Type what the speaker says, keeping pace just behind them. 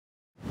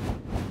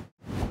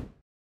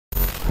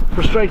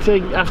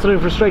Frustrating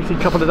afternoon, frustrating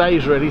couple of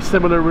days really.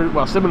 Similar,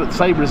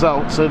 same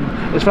results,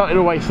 and it's felt in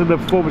a way similar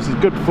performances,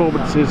 good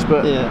performances,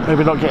 but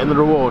maybe not getting the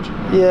reward.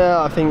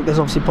 Yeah, I think there's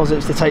obviously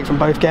positives to take from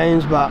both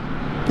games, but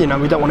you know,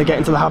 we don't want to get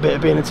into the habit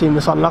of being a team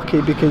that's unlucky,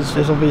 because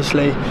there's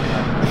obviously,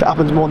 if it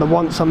happens more than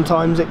once,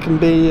 sometimes it can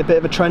be a bit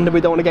of a trend, and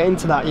we don't want to get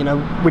into that. You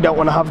know, we don't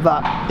want to have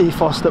that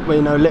ethos that we,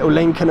 you know, little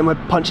Lincoln and we're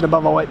punching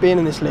above our weight being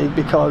in this league,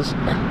 because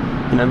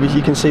you know,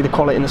 you can see the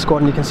quality in the squad,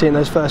 and you can see in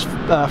those first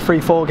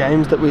 3-4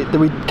 games that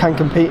we can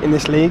compete in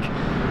this league.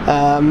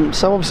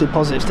 So obviously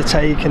positives to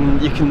take,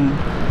 and you can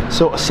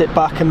sort of sit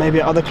back, and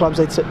maybe at other clubs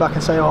they'd sit back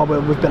and say, oh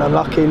well, we've been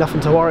unlucky,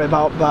 nothing to worry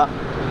about. But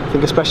I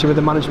think especially with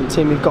the management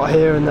team we've got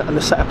here and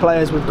the set of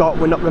players we've got,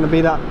 we're not going to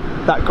be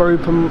that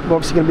group, and we're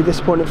obviously going to be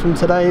disappointed from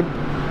today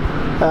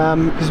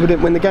because we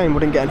didn't win the game, we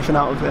didn't get anything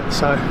out of it.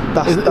 So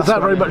that's that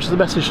very much the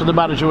message from the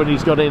manager when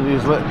he's got in,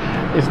 is that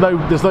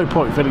there's no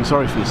point feeling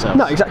sorry for yourself.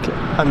 No, exactly,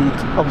 and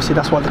obviously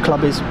that's why the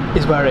club is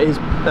where it is,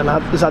 and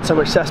has had so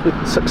much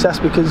success,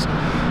 because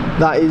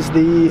that is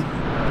the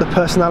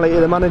personality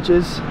of the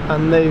managers,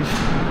 and they've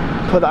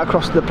put that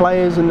across to the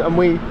players, and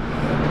we,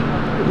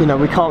 you know,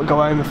 we can't go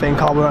home and think,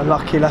 oh, we're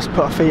unlucky, let's put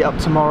our feet up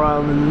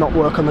tomorrow and not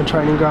work on the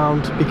training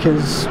ground,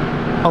 because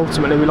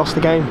ultimately we lost the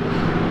game.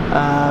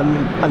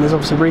 And there's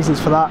obviously reasons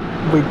for that.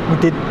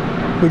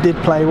 We did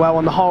play well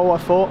on the whole, I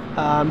thought,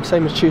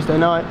 same as Tuesday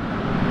night,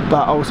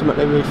 but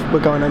ultimately we're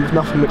going home with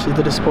nothing, which is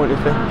the disappointing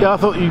thing. Yeah, I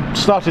thought you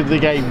started the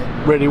game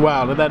really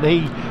well, and then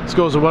he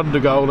scores a wonder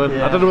goal,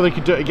 and I don't know whether he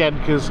could do it again,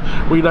 because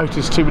we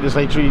noticed 2 minutes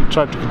later he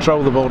tried to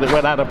control the ball and it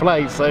went out of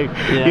play. So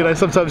you know,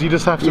 sometimes you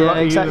just have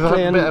to you just have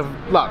a bit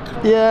of luck.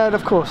 Yeah,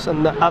 of course,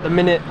 and at the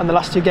minute and the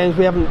last 2 games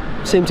we haven't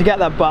seemed to get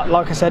that, but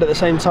like I said, at the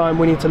same time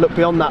we need to look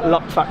beyond that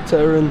luck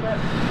factor, and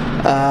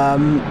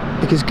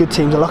because good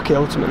teams are lucky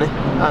ultimately,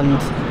 and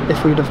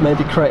if we'd have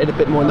maybe created a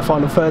bit more in the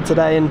final third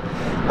today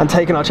and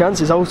taken our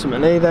chances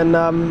ultimately, then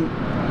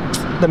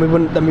we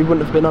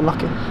wouldn't have been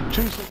unlucky.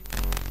 Tuesday.